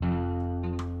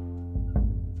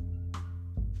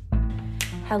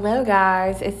Hello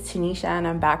guys, it's Tanisha and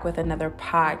I'm back with another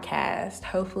podcast.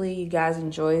 Hopefully you guys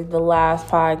enjoyed the last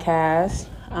podcast.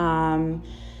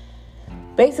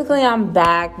 Basically I'm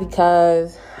back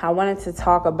because I wanted to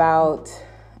talk about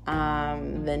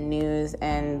the news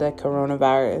and the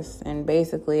coronavirus. And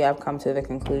basically I've come to the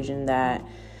conclusion that,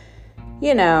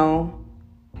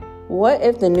 what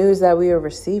if the news that we are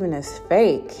receiving is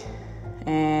fake?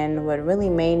 And what really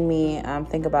made me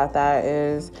think about that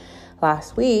is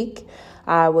last week,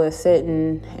 I was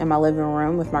sitting in my living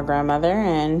room with my grandmother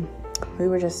and we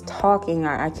were just talking.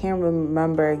 I can't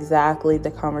remember exactly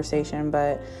the conversation,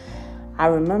 but I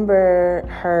remember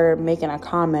her making a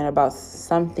comment about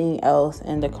something else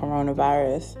in the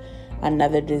coronavirus,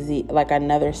 another disease, like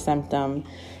another symptom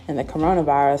in the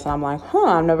coronavirus. And I'm like,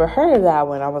 I've never heard of that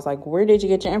one. I was like, where did you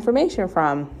get your information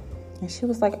from? And she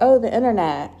was like, oh, the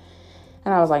internet.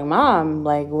 And I was like, Mom,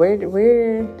 like, where did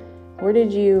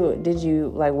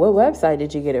you, like, what website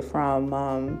did you get it from?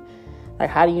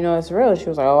 Like, how do you know it's real? She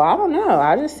was like, oh, I don't know.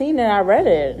 I just seen it. I read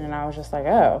it. And I was just like,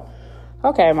 oh,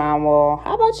 okay, Mom. Well,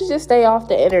 how about you just stay off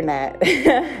the internet?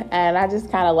 And I just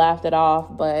kind of laughed it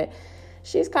off. But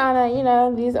she's kind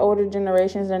of, these older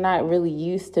generations, they're not really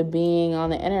used to being on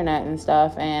the internet and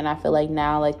stuff. And I feel like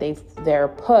now, like, they're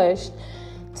pushed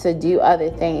to do other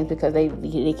things because they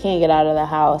can't get out of the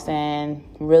house, and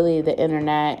really the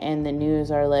internet and the news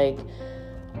are like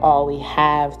all we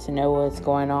have to know what's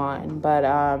going on. But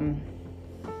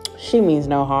she means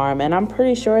no harm, and I'm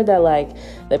pretty sure that like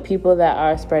the people that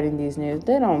are spreading these news,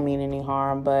 they don't mean any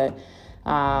harm, but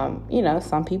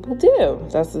some people do.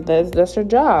 That's their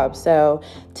job. So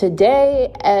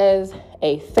today, as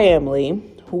a family,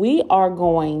 we are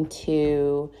going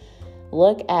to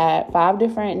look at 5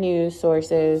 different news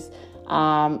sources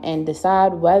and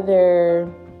decide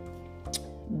whether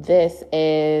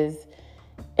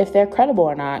if they're credible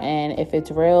or not. And if it's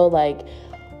real, like,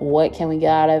 what can we get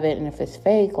out of it? And if it's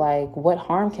fake, like, what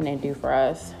harm can it do for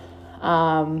us?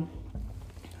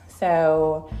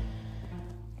 So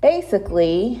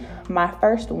basically, my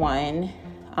first one,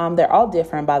 they're all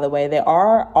different, by the way. They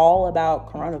are all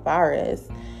about coronavirus,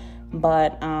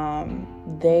 but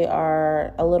they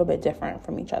are a little bit different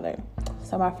from each other.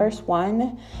 So my first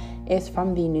one is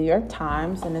from the New York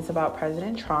Times, and it's about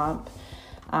President Trump.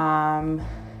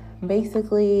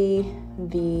 Basically,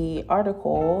 the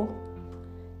article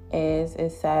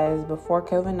it says, before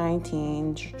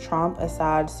COVID-19, Trump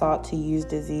Assad sought to use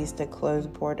disease to close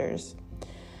borders.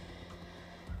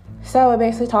 So it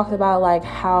basically talks about like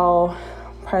how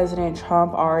President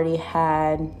Trump already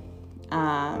had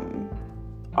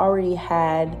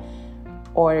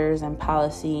orders and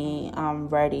policy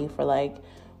ready for like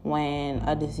when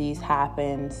a disease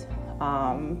happens,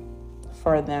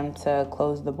 for them to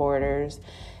close the borders.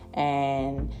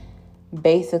 And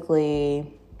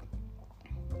basically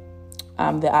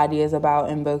the ideas about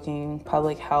invoking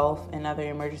public health and other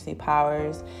emergency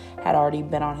powers had already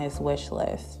been on his wish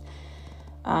list.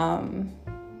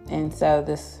 And so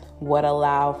this would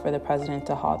allow for the president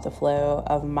to halt the flow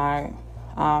of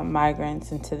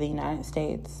migrants into the United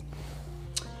States.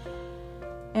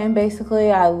 And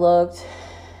basically I read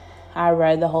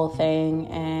the whole thing,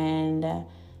 and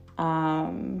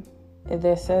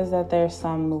this says that there's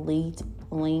some leaked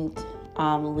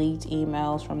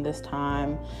emails from this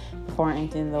time before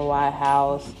entering the White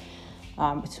House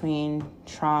between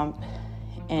Trump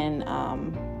and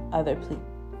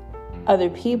other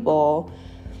people.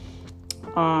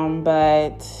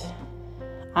 But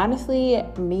honestly,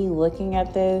 me looking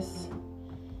at this,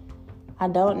 I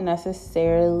don't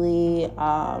necessarily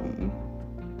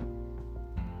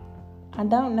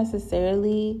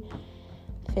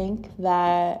think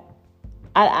that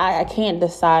I can't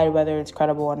decide whether it's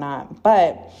credible or not.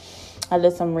 But I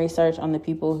did some research on the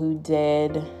people who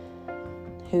did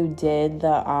the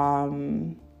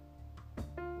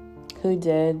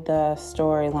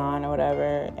storyline or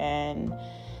whatever, and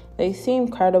they seem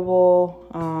credible.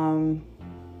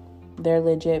 They're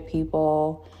legit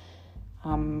people.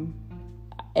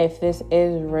 If this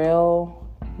is real,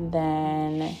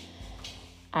 then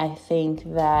I think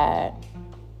that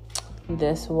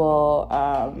this will,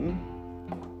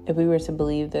 if we were to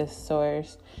believe this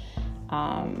source,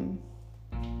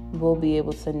 we'll be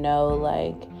able to know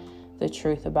like the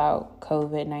truth about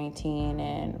COVID-19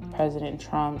 and President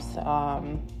Trump's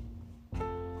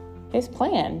his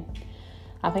plan.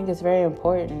 I think it's very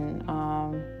important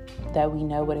that we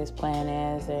know what his plan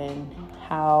is and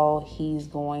how he's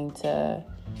going to,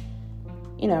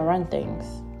 run things.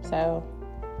 So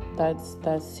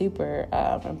that's super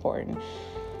important.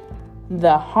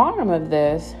 The harm of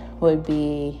this would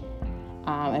be,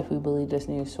 if we believe this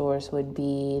news source, would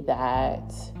be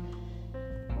that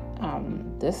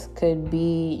This could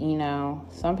be,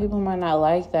 some people might not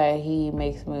like that he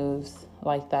makes moves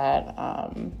like that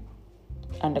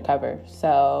undercover.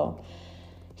 So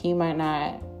he might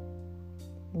not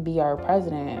be our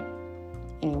president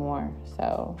anymore.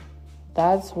 So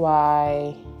that's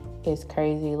why it's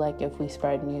crazy, like, if we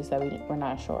spread news that we're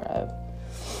not sure of.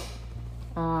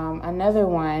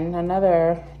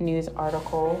 Another news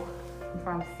article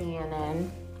from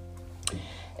CNN.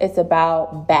 It's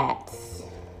about bats.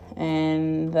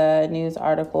 And the news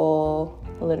article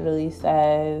literally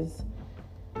says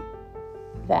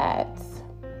that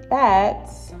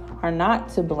bats are not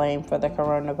to blame for the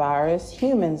coronavirus.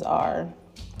 Humans are.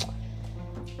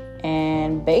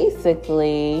 And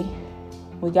basically,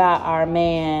 we got our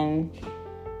man,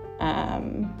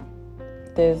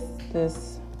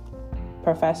 this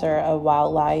professor of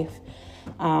wildlife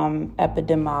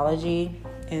epidemiology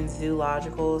in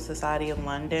Zoological Society of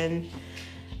London.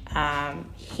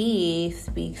 He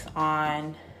speaks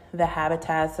on the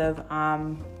habitats of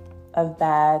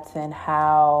bats and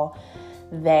how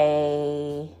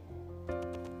they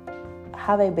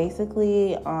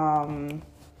basically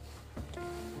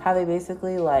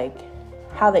like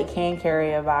how they can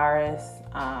carry a virus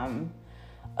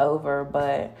over,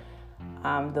 but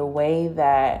the way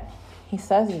that he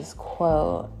says this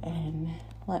quote, and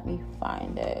let me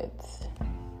find it.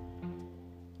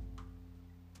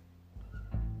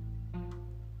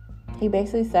 He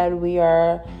basically said,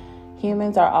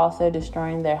 humans are also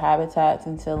destroying their habitats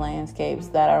into landscapes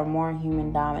that are more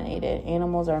human dominated.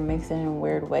 Animals are mixing in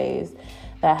weird ways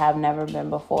that have never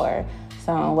been before.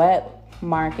 So in wet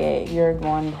market, you're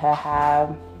going to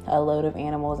have a load of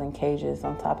animals in cages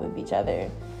on top of each other.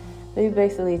 They're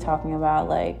basically talking about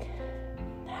like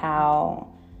how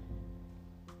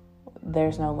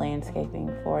there's no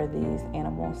landscaping for these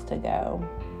animals to go.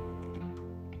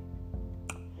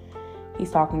 He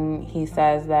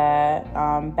says that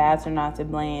bats are not to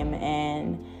blame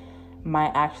and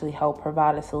might actually help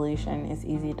provide a solution. It's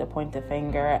easy to point the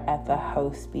finger at the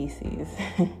host species.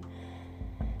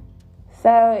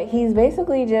 So he's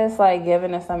basically just like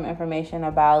giving us some information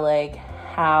about like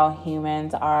how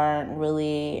humans aren't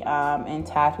really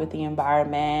intact with the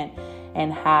environment,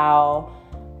 and how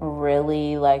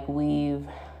really like we've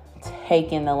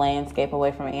taken the landscape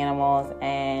away from animals,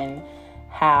 and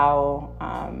how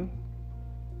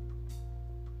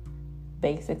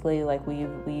basically like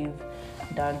we've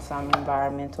done some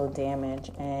environmental damage,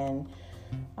 and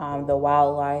the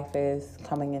wildlife is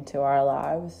coming into our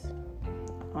lives,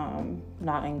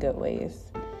 not in good ways.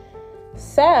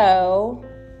 So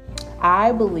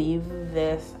I believe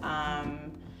this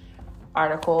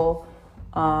article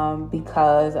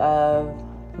because of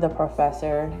the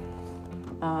professor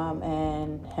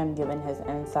and him giving his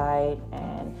insight,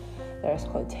 and there's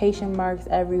quotation marks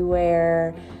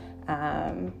everywhere.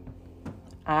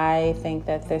 I think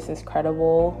that this is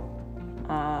credible.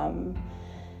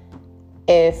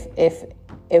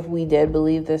 If we did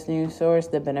believe this news source,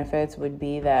 the benefits would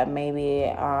be that maybe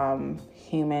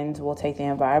humans will take the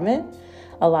environment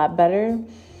a lot better.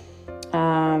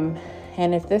 And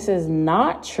if this is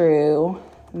not true,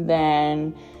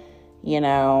 then,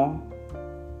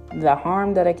 the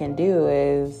harm that it can do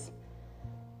is,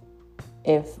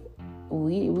 if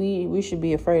we should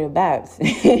be afraid of bats.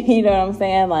 You know what I'm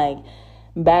saying? Like,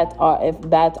 if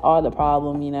bats are the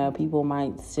problem, people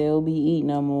might still be eating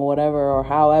them or whatever, or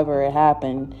however it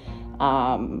happened. We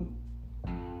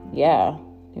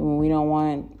don't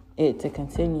want it to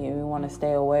continue. We want to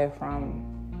stay away from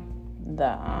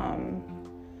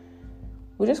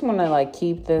we just want to like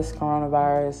keep this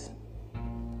coronavirus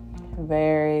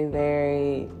very,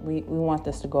 very, we want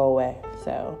this to go away.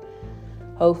 So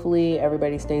hopefully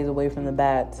everybody stays away from the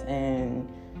bats, and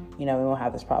we won't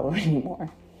have this problem anymore.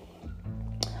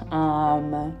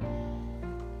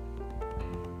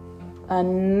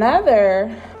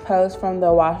 Another post from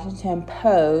the Washington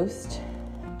Post,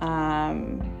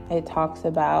 it talks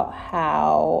about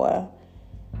how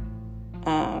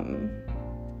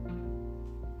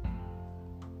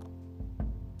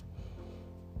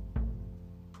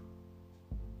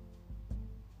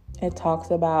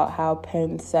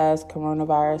Pence says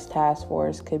coronavirus task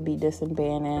force could be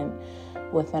disbanded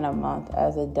within a month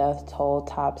as a death toll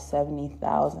tops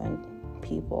 70,000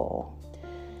 people.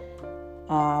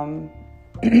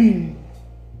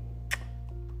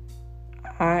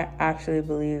 I actually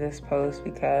believe this post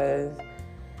because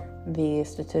the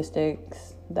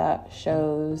statistics that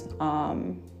shows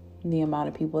the amount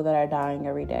of people that are dying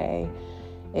every day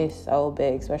is so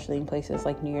big, especially in places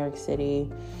like New York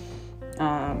City.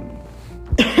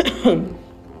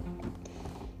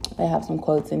 They have some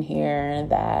quotes in here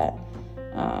that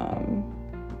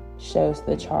shows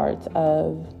the charts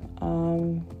of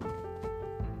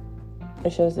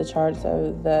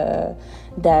the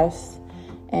deaths,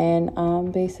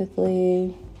 and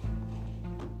basically,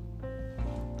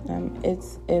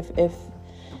 it's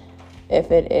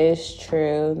if it is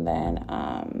true, then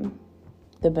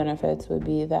the benefits would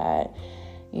be that,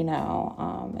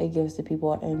 it gives the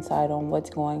people an insight on what's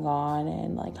going on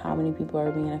and like how many people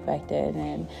are being affected,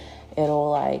 and it'll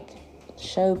like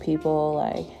show people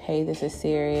like, hey, this is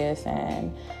serious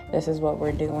and this is what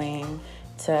we're doing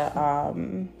to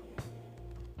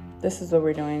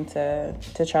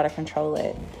try to control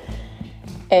it.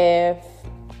 If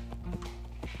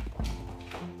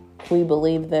we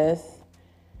believe this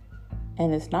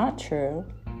and it's not true,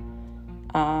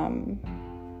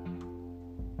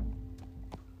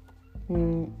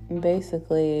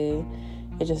 basically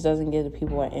it just doesn't give the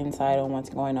people an insight on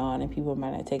what's going on, and people might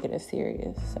not take it as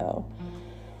serious. So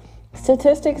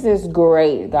statistics is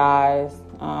great, guys.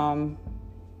 Do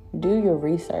your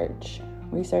research.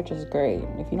 Research is great.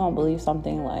 If you don't believe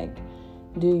something, like,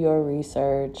 do your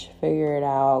research, figure it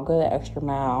out, go the extra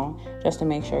mile just to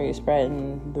make sure you're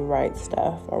spreading the right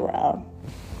stuff around.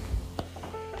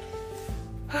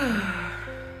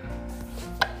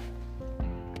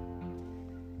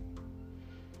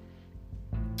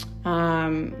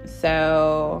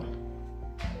 So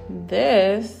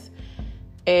this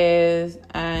is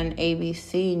an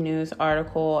ABC News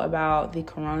article about the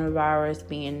coronavirus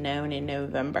being known in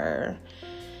November.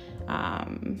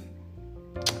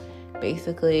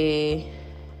 Basically,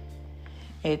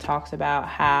 it talks about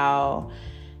how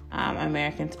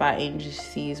American spy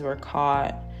agencies were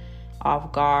caught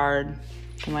off guard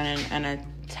when an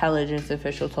intelligence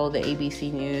official told the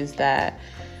ABC News that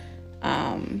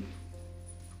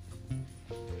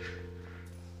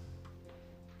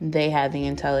they had the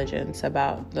intelligence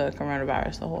about the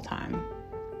coronavirus the whole time.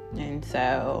 And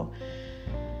so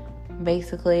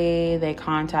basically they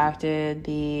contacted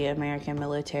the American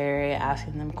military,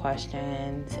 asking them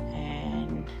questions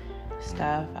and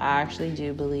stuff. I actually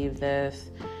do believe this.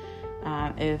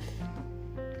 If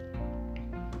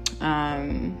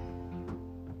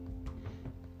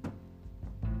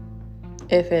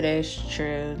it is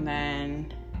true,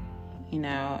 then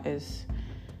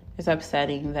it's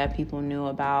upsetting that people knew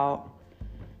about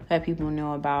the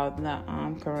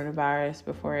coronavirus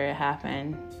before it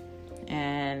happened,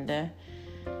 and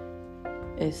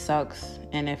it sucks.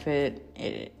 And if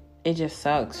it just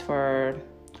sucks for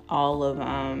all of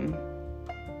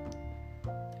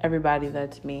everybody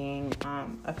that's being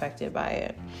affected by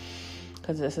it,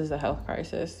 because this is a health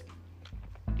crisis.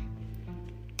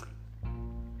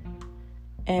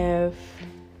 If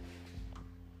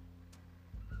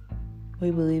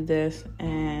we believe this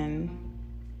and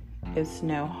it's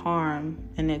no harm,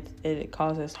 and it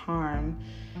causes harm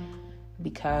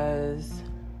because,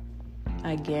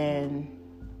 again,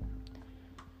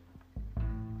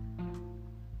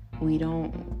 we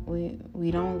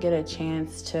don't get a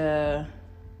chance to,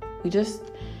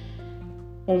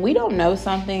 when we don't know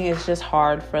something, it's just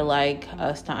hard for like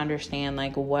us to understand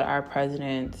like what our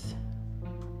president's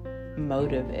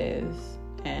motive is,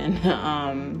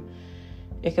 and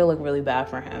it could look really bad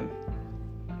for him,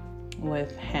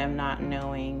 with him not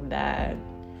knowing that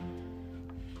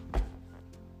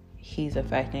he's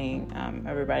affecting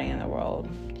everybody in the world.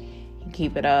 He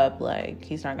keep it up, like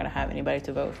he's not gonna have anybody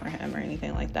to vote for him or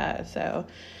anything like that. So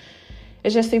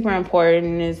it's just super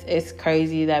important. It's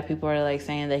crazy that people are like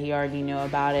saying that he already knew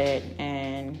about it,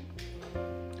 and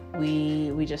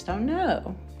we just don't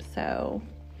know. So,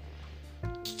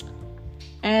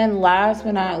 and last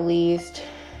but not least,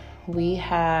 we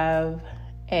have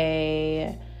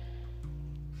a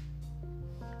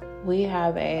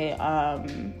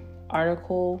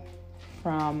article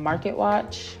from Market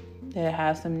Watch that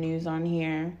has some news on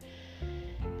here,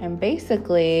 and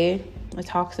basically it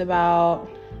talks about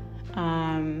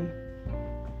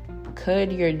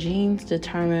could your genes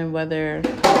determine whether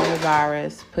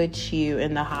coronavirus puts you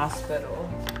in the hospital?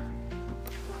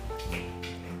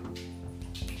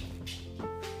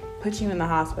 Put you in the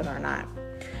hospital or not?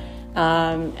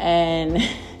 And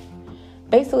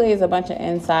basically it's a bunch of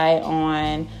insight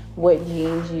on what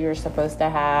genes you're supposed to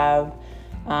have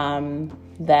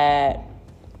that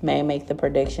may make the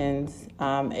predictions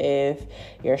if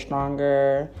you're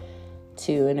stronger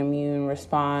to an immune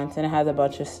response. And it has a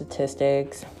bunch of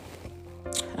statistics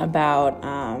about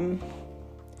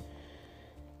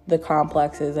the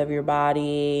complexes of your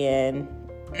body. And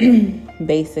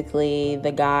basically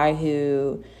the guy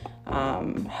who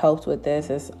helped with this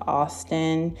is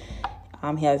Austin.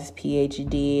 He has his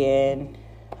PhD in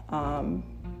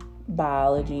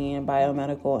biology and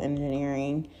biomedical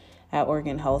engineering at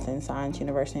Oregon Health and Science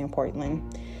University in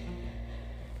Portland.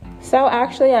 So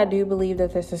actually, I do believe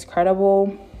that this is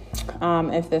credible.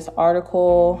 If this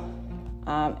article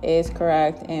is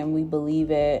correct and we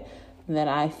believe it, then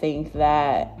I think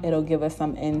that it'll give us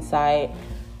some insight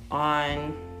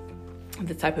on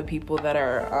the type of people that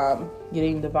are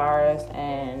getting the virus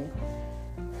and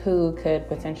who could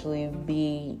potentially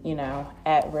be,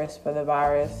 at risk for the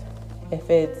virus. If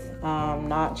it's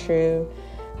not true,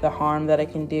 the harm that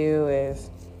it can do is,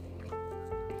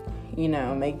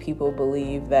 make people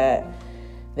believe that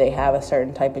they have a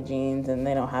certain type of genes and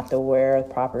they don't have to wear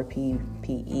proper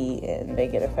PPE and they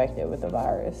get affected with the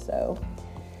virus. So,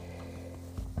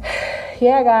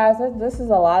 yeah, guys, this is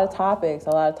a lot of topics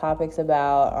about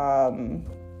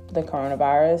the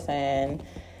coronavirus and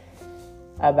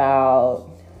about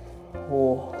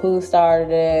who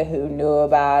started it, who knew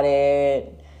about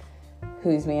it,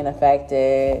 who's being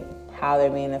affected, how they're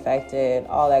being affected,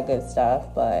 all that good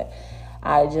stuff. But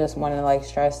I just want to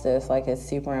stress this, it's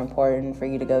super important for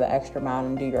you to go the extra mile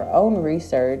and do your own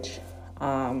research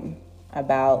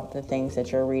about the things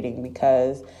that you're reading,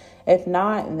 because if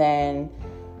not, then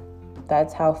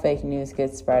that's how fake news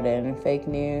gets spread. And fake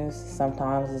news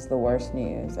sometimes is the worst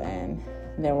news, and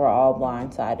then we're all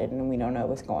blindsided and we don't know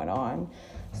what's going on.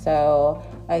 So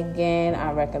again,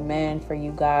 I recommend for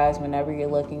you guys, whenever you're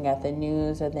looking at the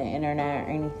news or the internet or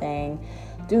anything,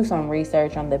 do some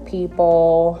research on the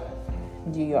people.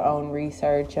 Do your own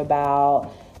research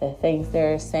about the things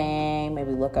they're saying.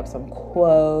 Maybe look up some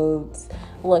quotes.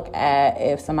 Look at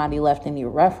if somebody left any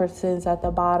references at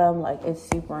the bottom. It's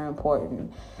super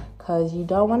important, because you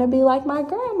don't want to be like my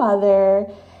grandmother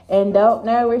and don't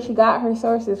know where she got her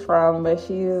sources from, but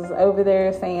she's over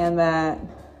there saying that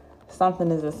something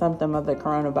is a symptom of the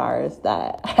coronavirus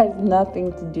that has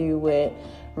nothing to do with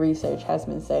research has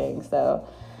been saying. So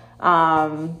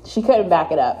she couldn't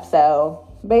back it up. So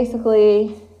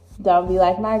basically, don't be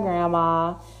like my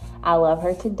grandma. I love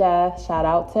her to death. Shout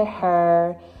out to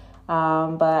her.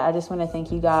 But I just want to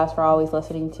thank you guys for always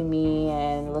listening to me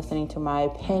and listening to my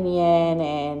opinion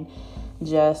and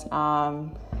just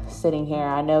sitting here.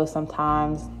 I know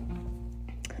sometimes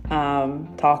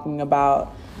talking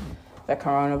about the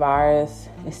coronavirus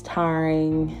is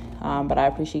tiring, but I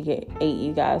appreciate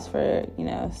you guys for,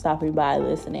 stopping by,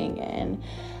 listening, and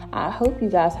I hope you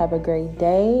guys have a great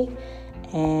day.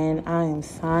 And I am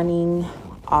signing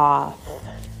off.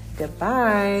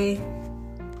 Goodbye.